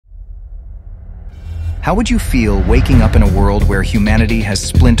How would you feel waking up in a world where humanity has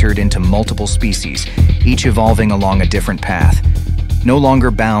splintered into multiple species, each evolving along a different path? No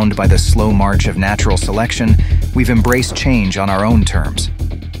longer bound by the slow march of natural selection, we've embraced change on our own terms.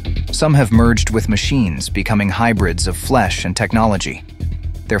 Some have merged with machines, becoming hybrids of flesh and technology.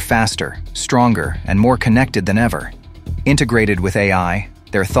 They're faster, stronger, and more connected than ever. Integrated with AI,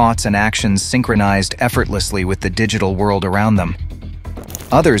 their thoughts and actions synchronized effortlessly with the digital world around them.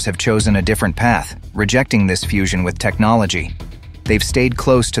 Others have chosen a different path, rejecting this fusion with technology. They've stayed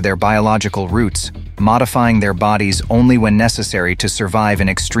close to their biological roots, modifying their bodies only when necessary to survive in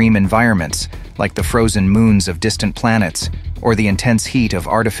extreme environments, like the frozen moons of distant planets or the intense heat of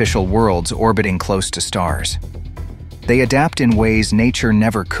artificial worlds orbiting close to stars. They adapt in ways nature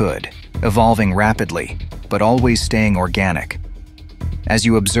never could, evolving rapidly, but always staying organic. As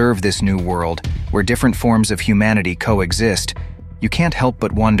you observe this new world, where different forms of humanity coexist, you can't help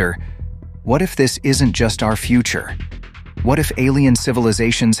but wonder, what if this isn't just our future? What if alien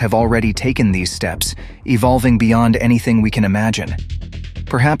civilizations have already taken these steps, evolving beyond anything we can imagine?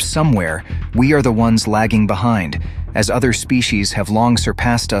 Perhaps somewhere, we are the ones lagging behind, as other species have long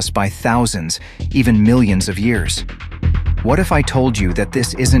surpassed us by thousands, even millions of years. What if I told you that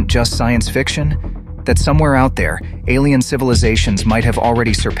this isn't just science fiction? That somewhere out there, alien civilizations might have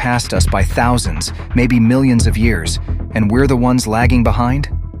already surpassed us by thousands, maybe millions of years, and we're the ones lagging behind?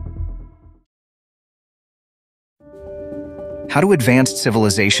 How do advanced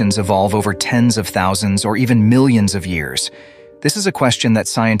civilizations evolve over tens of thousands or even millions of years? This is a question that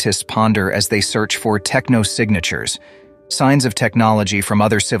scientists ponder as they search for techno-signatures, signs of technology from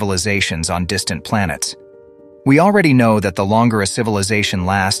other civilizations on distant planets. We already know that the longer a civilization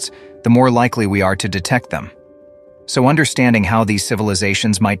lasts, the more likely we are to detect them. So understanding how these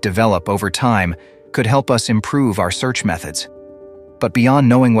civilizations might develop over time could help us improve our search methods. But beyond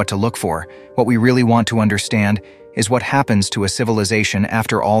knowing what to look for, what we really want to understand is what happens to a civilization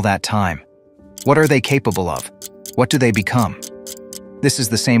after all that time. What are they capable of? What do they become? This is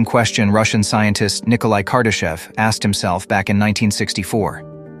the same question Russian scientist Nikolai Kardashev asked himself back in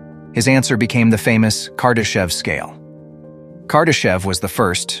 1964. His answer became the famous Kardashev scale. Kardashev was the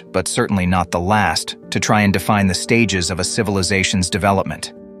first, but certainly not the last, to try and define the stages of a civilization's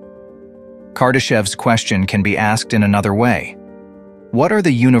development. Kardashev's question can be asked in another way. What are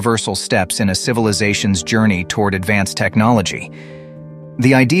the universal steps in a civilization's journey toward advanced technology?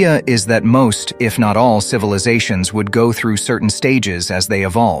 The idea is that most, if not all, civilizations would go through certain stages as they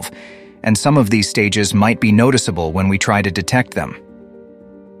evolve, and some of these stages might be noticeable when we try to detect them.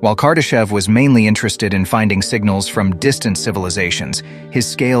 While Kardashev was mainly interested in finding signals from distant civilizations, his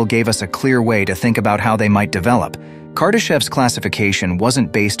scale gave us a clear way to think about how they might develop. Kardashev's classification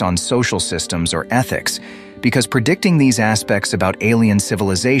wasn't based on social systems or ethics, because predicting these aspects about alien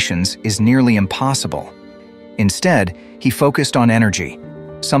civilizations is nearly impossible. Instead, he focused on energy,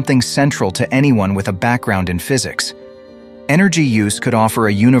 something central to anyone with a background in physics. Energy use could offer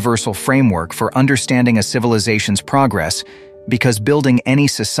a universal framework for understanding a civilization's progress, because building any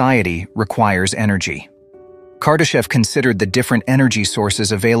society requires energy. Kardashev considered the different energy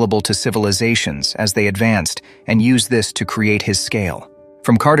sources available to civilizations as they advanced and used this to create his scale.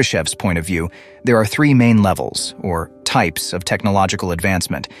 From Kardashev's point of view, there are three main levels, or types, of technological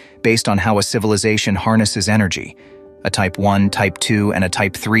advancement, based on how a civilization harnesses energy: a Type 1, Type 2, and a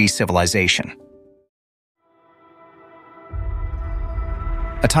Type 3 civilization.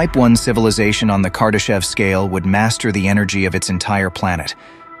 A Type 1 civilization on the Kardashev scale would master the energy of its entire planet,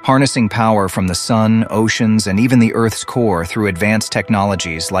 harnessing power from the sun, oceans, and even the Earth's core through advanced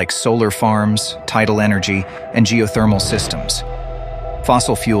technologies like solar farms, tidal energy, and geothermal systems.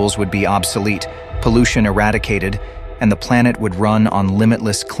 Fossil fuels would be obsolete, pollution eradicated, and the planet would run on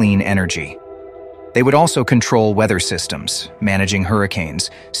limitless clean energy. They would also control weather systems, managing hurricanes,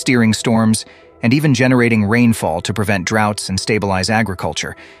 steering storms, and even generating rainfall to prevent droughts and stabilize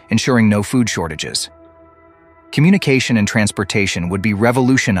agriculture, ensuring no food shortages. Communication and transportation would be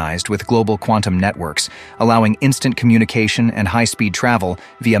revolutionized with global quantum networks, allowing instant communication and high-speed travel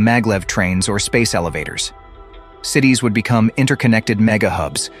via maglev trains or space elevators. Cities would become interconnected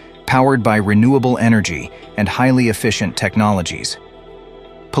mega-hubs, powered by renewable energy and highly efficient technologies.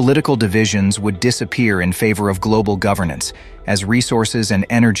 Political divisions would disappear in favor of global governance, as resources and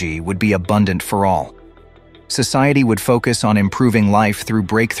energy would be abundant for all. Society would focus on improving life through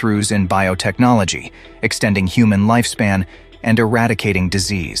breakthroughs in biotechnology, extending human lifespan, and eradicating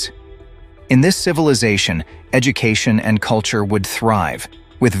disease. In this civilization, education and culture would thrive,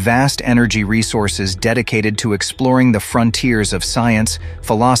 with vast energy resources dedicated to exploring the frontiers of science,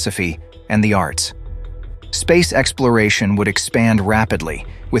 philosophy, and the arts. Space exploration would expand rapidly,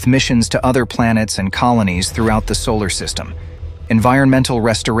 with missions to other planets and colonies throughout the solar system. Environmental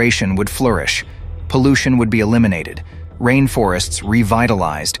restoration would flourish, pollution would be eliminated, rainforests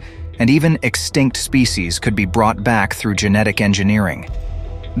revitalized, and even extinct species could be brought back through genetic engineering.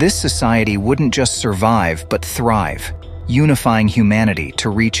 This society wouldn't just survive but thrive, unifying humanity to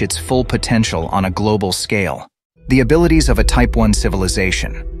reach its full potential on a global scale. The abilities of a Type 1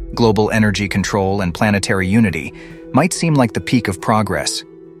 civilization, global energy control and planetary unity, might seem like the peak of progress,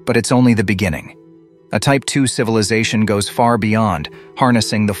 but it's only the beginning. A Type 2 civilization goes far beyond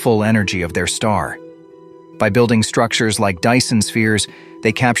harnessing the full energy of their star. By building structures like Dyson spheres,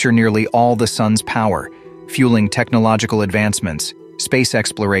 they capture nearly all the sun's power, fueling technological advancements, space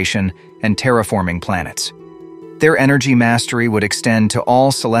exploration, and terraforming planets. Their energy mastery would extend to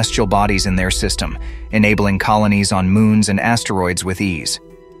all celestial bodies in their system, enabling colonies on moons and asteroids with ease.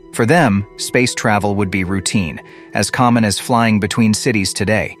 For them, space travel would be routine, as common as flying between cities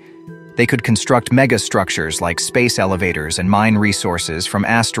today. They could construct megastructures like space elevators and mine resources from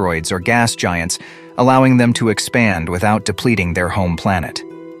asteroids or gas giants, allowing them to expand without depleting their home planet.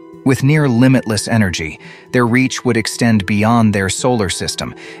 With near limitless energy, their reach would extend beyond their solar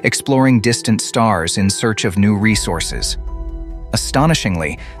system, exploring distant stars in search of new resources.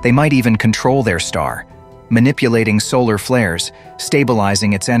 Astonishingly, they might even control their star, manipulating solar flares,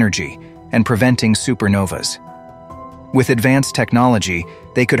 stabilizing its energy, and preventing supernovas. With advanced technology,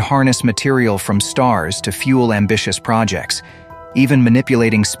 they could harness material from stars to fuel ambitious projects, even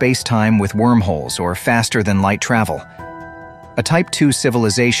manipulating space-time with wormholes or faster-than-light travel. A Type 2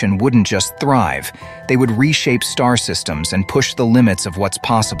 civilization wouldn't just thrive, they would reshape star systems and push the limits of what's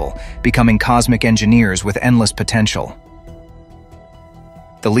possible, becoming cosmic engineers with endless potential.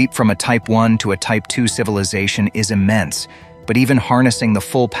 The leap from a Type 1 to a Type 2 civilization is immense, but even harnessing the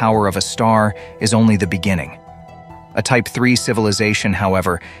full power of a star is only the beginning. A Type 3 civilization,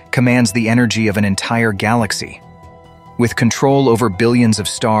 however, commands the energy of an entire galaxy. With control over billions of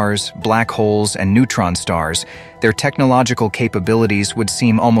stars, black holes, and neutron stars, their technological capabilities would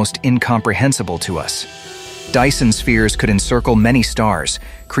seem almost incomprehensible to us. Dyson spheres could encircle many stars,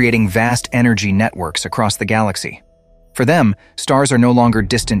 creating vast energy networks across the galaxy. For them, stars are no longer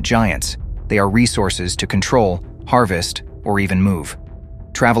distant giants. They are resources to control, harvest, or even move.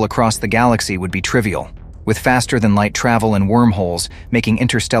 Travel across the galaxy would be trivial, with faster-than-light travel and wormholes making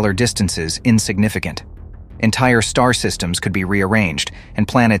interstellar distances insignificant. Entire star systems could be rearranged, and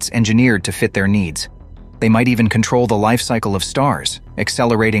planets engineered to fit their needs. They might even control the life cycle of stars,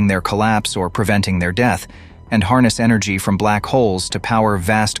 accelerating their collapse or preventing their death, and harness energy from black holes to power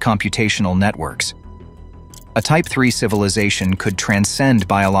vast computational networks. A Type 3 civilization could transcend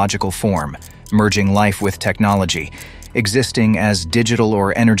biological form, merging life with technology, existing as digital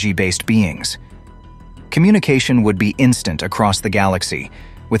or energy-based beings. Communication would be instant across the galaxy,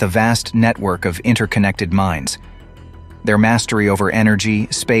 with a vast network of interconnected minds. Their mastery over energy,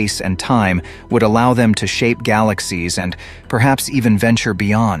 space, and time would allow them to shape galaxies and perhaps even venture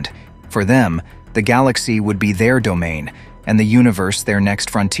beyond. For them, the galaxy would be their domain, and the universe their next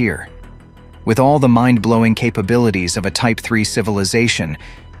frontier. With all the mind-blowing capabilities of a Type 3 civilization,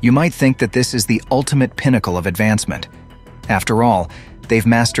 you might think that this is the ultimate pinnacle of advancement. After all, they've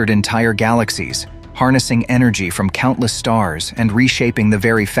mastered entire galaxies, harnessing energy from countless stars and reshaping the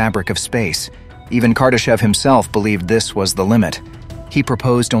very fabric of space. Even Kardashev himself believed this was the limit. He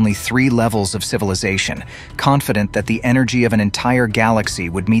proposed only 3 levels of civilization, confident that the energy of an entire galaxy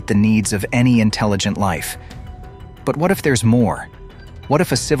would meet the needs of any intelligent life. But what if there's more? What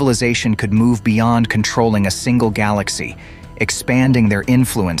if a civilization could move beyond controlling a single galaxy, expanding their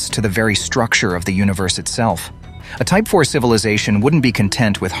influence to the very structure of the universe itself? A Type 4 civilization wouldn't be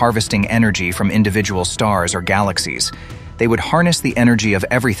content with harvesting energy from individual stars or galaxies. They would harness the energy of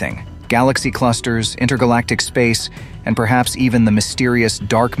everything: galaxy clusters, intergalactic space, and perhaps even the mysterious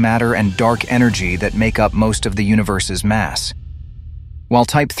dark matter and dark energy that make up most of the universe's mass. While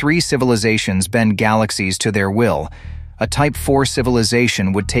Type 3 civilizations bend galaxies to their will, a Type 4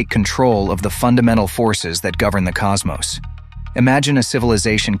 civilization would take control of the fundamental forces that govern the cosmos. Imagine a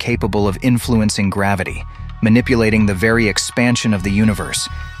civilization capable of influencing gravity, manipulating the very expansion of the universe,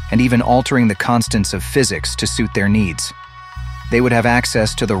 and even altering the constants of physics to suit their needs. They would have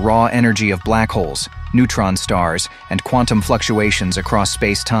access to the raw energy of black holes, neutron stars, and quantum fluctuations across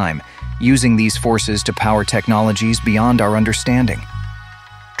space-time, using these forces to power technologies beyond our understanding.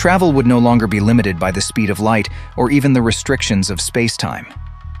 Travel would no longer be limited by the speed of light or even the restrictions of space-time.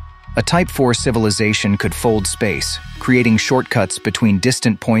 A Type 4 civilization could fold space, creating shortcuts between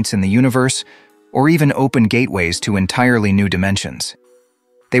distant points in the universe, or even open gateways to entirely new dimensions.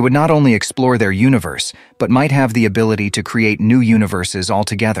 They would not only explore their universe, but might have the ability to create new universes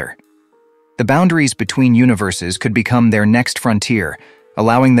altogether. The boundaries between universes could become their next frontier,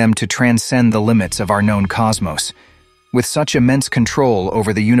 allowing them to transcend the limits of our known cosmos. With such immense control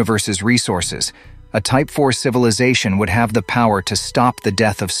over the universe's resources, a Type 4 civilization would have the power to stop the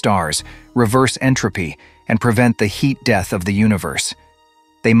death of stars, reverse entropy, and prevent the heat death of the universe.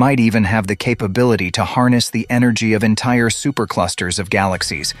 They might even have the capability to harness the energy of entire superclusters of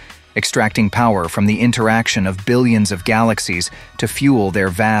galaxies, extracting power from the interaction of billions of galaxies to fuel their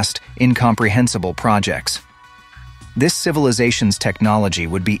vast, incomprehensible projects. This civilization's technology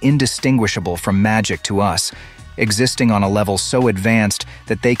would be indistinguishable from magic to us, existing on a level so advanced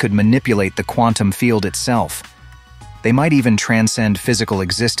that they could manipulate the quantum field itself. They might even transcend physical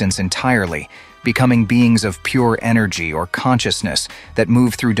existence entirely, becoming beings of pure energy or consciousness that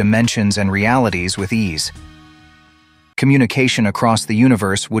move through dimensions and realities with ease. Communication across the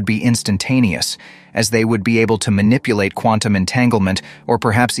universe would be instantaneous, as they would be able to manipulate quantum entanglement or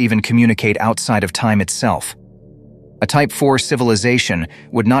perhaps even communicate outside of time itself. A Type 4 civilization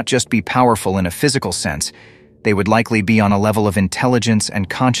would not just be powerful in a physical sense, they would likely be on a level of intelligence and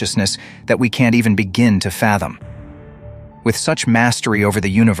consciousness that we can't even begin to fathom. With such mastery over the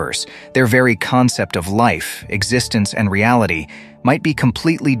universe, their very concept of life, existence, and reality might be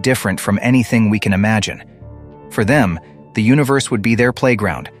completely different from anything we can imagine. For them, the universe would be their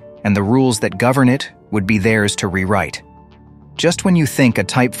playground, and the rules that govern it would be theirs to rewrite. Just when you think a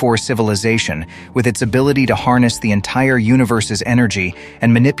Type 4 civilization, with its ability to harness the entire universe's energy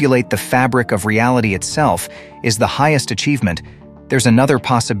and manipulate the fabric of reality itself, is the highest achievement, there's another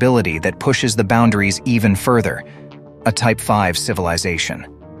possibility that pushes the boundaries even further: a Type 5 civilization.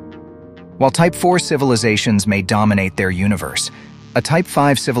 While Type 4 civilizations may dominate their universe, a Type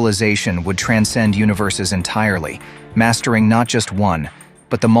 5 civilization would transcend universes entirely, mastering not just one,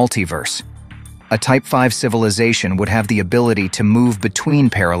 but the multiverse. A Type 5 civilization would have the ability to move between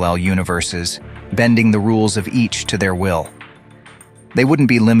parallel universes, bending the rules of each to their will. They wouldn't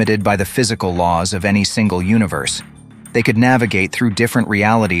be limited by the physical laws of any single universe. They could navigate through different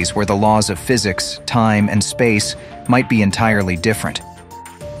realities where the laws of physics, time, and space might be entirely different.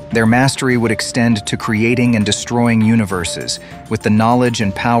 Their mastery would extend to creating and destroying universes, with the knowledge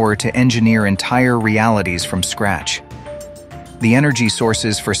and power to engineer entire realities from scratch. The energy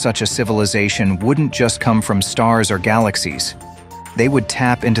sources for such a civilization wouldn't just come from stars or galaxies. They would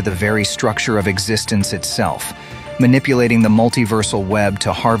tap into the very structure of existence itself, manipulating the multiversal web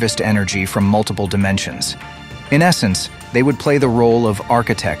to harvest energy from multiple dimensions. In essence, they would play the role of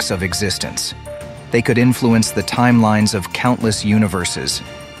architects of existence. They could influence the timelines of countless universes,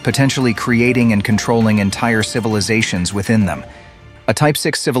 potentially creating and controlling entire civilizations within them. A Type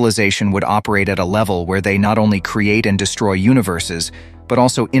 6 civilization would operate at a level where they not only create and destroy universes, but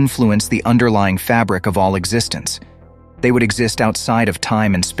also influence the underlying fabric of all existence. They would exist outside of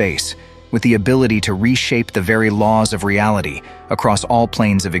time and space, with the ability to reshape the very laws of reality across all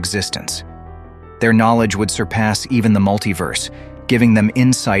planes of existence. Their knowledge would surpass even the multiverse, giving them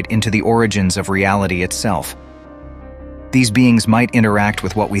insight into the origins of reality itself. These beings might interact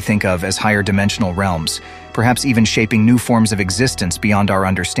with what we think of as higher dimensional realms, perhaps even shaping new forms of existence beyond our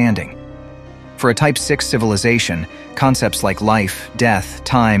understanding. For a Type 6 civilization, concepts like life, death,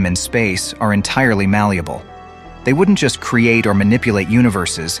 time, and space are entirely malleable. They wouldn't just create or manipulate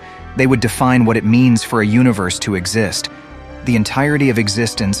universes, they would define what it means for a universe to exist. The entirety of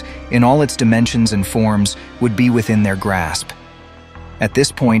existence, in all its dimensions and forms, would be within their grasp. At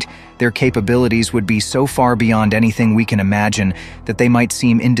this point, their capabilities would be so far beyond anything we can imagine that they might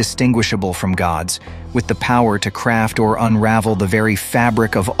seem indistinguishable from gods, with the power to craft or unravel the very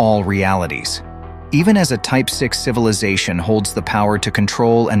fabric of all realities. Even as a Type 6 civilization holds the power to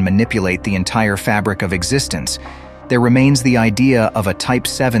control and manipulate the entire fabric of existence, there remains the idea of a Type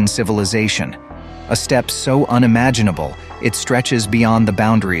 7 civilization, a step so unimaginable it stretches beyond the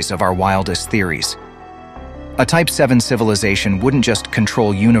boundaries of our wildest theories. A Type 7 civilization wouldn't just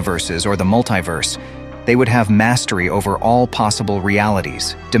control universes or the multiverse, they would have mastery over all possible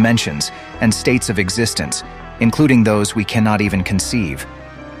realities, dimensions, and states of existence, including those we cannot even conceive.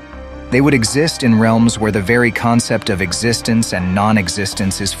 They would exist in realms where the very concept of existence and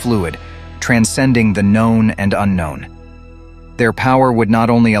non-existence is fluid, transcending the known and unknown. Their power would not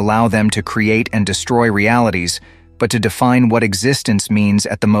only allow them to create and destroy realities, but to define what existence means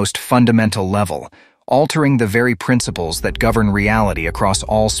at the most fundamental level, altering the very principles that govern reality across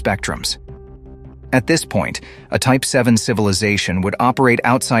all spectrums. At this point, a Type 7 civilization would operate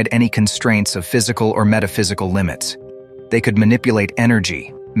outside any constraints of physical or metaphysical limits. They could manipulate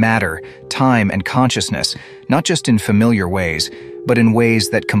energy, matter, time, and consciousness, not just in familiar ways, but in ways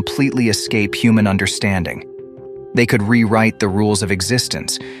that completely escape human understanding. They could rewrite the rules of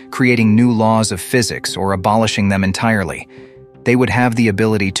existence, creating new laws of physics or abolishing them entirely. They would have the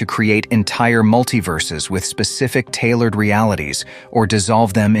ability to create entire multiverses with specific tailored realities or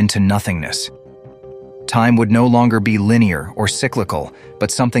dissolve them into nothingness. Time would no longer be linear or cyclical,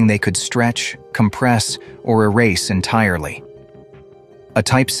 but something they could stretch, compress, or erase entirely. A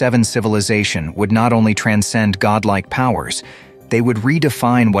Type 7 civilization would not only transcend godlike powers, they would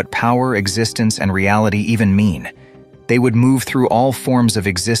redefine what power, existence, and reality even mean. They would move through all forms of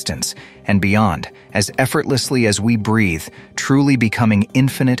existence and beyond as effortlessly as we breathe, truly becoming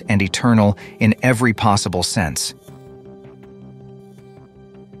infinite and eternal in every possible sense.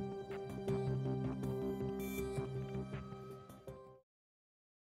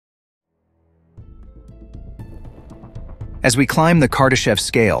 As we climb the Kardashev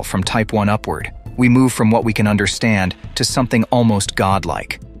scale from Type 1 upward, we move from what we can understand to something almost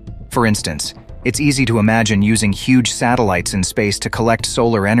godlike. For instance, it's easy to imagine using huge satellites in space to collect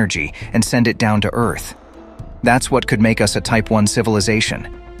solar energy and send it down to Earth. That's what could make us a Type 1 civilization.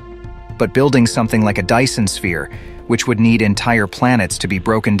 But building something like a Dyson sphere, which would need entire planets to be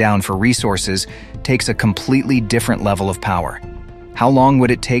broken down for resources, takes a completely different level of power. How long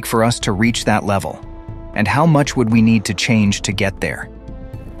would it take for us to reach that level? And how much would we need to change to get there?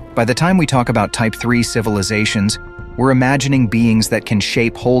 By the time we talk about Type 3 civilizations, we're imagining beings that can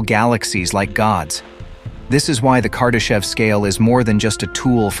shape whole galaxies like gods. This is why the Kardashev scale is more than just a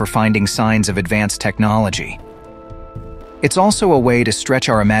tool for finding signs of advanced technology. It's also a way to stretch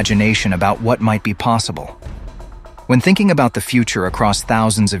our imagination about what might be possible. When thinking about the future across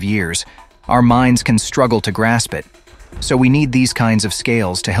thousands of years, our minds can struggle to grasp it, so we need these kinds of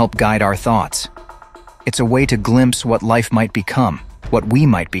scales to help guide our thoughts. It's a way to glimpse what life might become, what we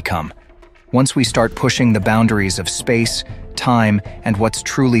might become, once we start pushing the boundaries of space, time, and what's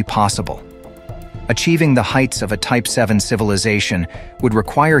truly possible. Achieving the heights of a Type 7 civilization would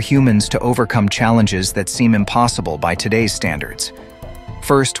require humans to overcome challenges that seem impossible by today's standards.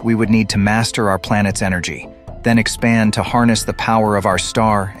 First, we would need to master our planet's energy, then expand to harness the power of our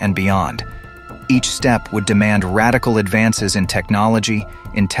star and beyond. Each step would demand radical advances in technology,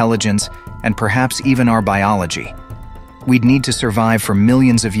 intelligence, and perhaps even our biology. We'd need to survive for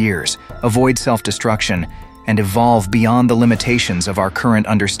millions of years, avoid self-destruction, and evolve beyond the limitations of our current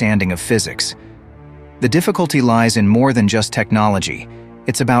understanding of physics. The difficulty lies in more than just technology.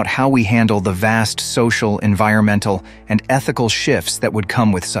 It's about how we handle the vast social, environmental, and ethical shifts that would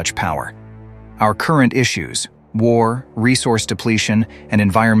come with such power. Our current issues, war, resource depletion, and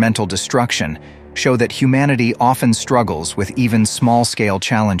environmental destruction, show that humanity often struggles with even small-scale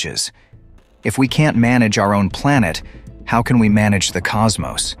challenges. If we can't manage our own planet, how can we manage the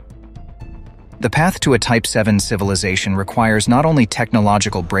cosmos? The path to a Type 7 civilization requires not only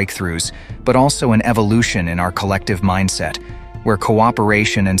technological breakthroughs, but also an evolution in our collective mindset, where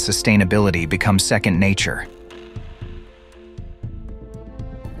cooperation and sustainability become second nature.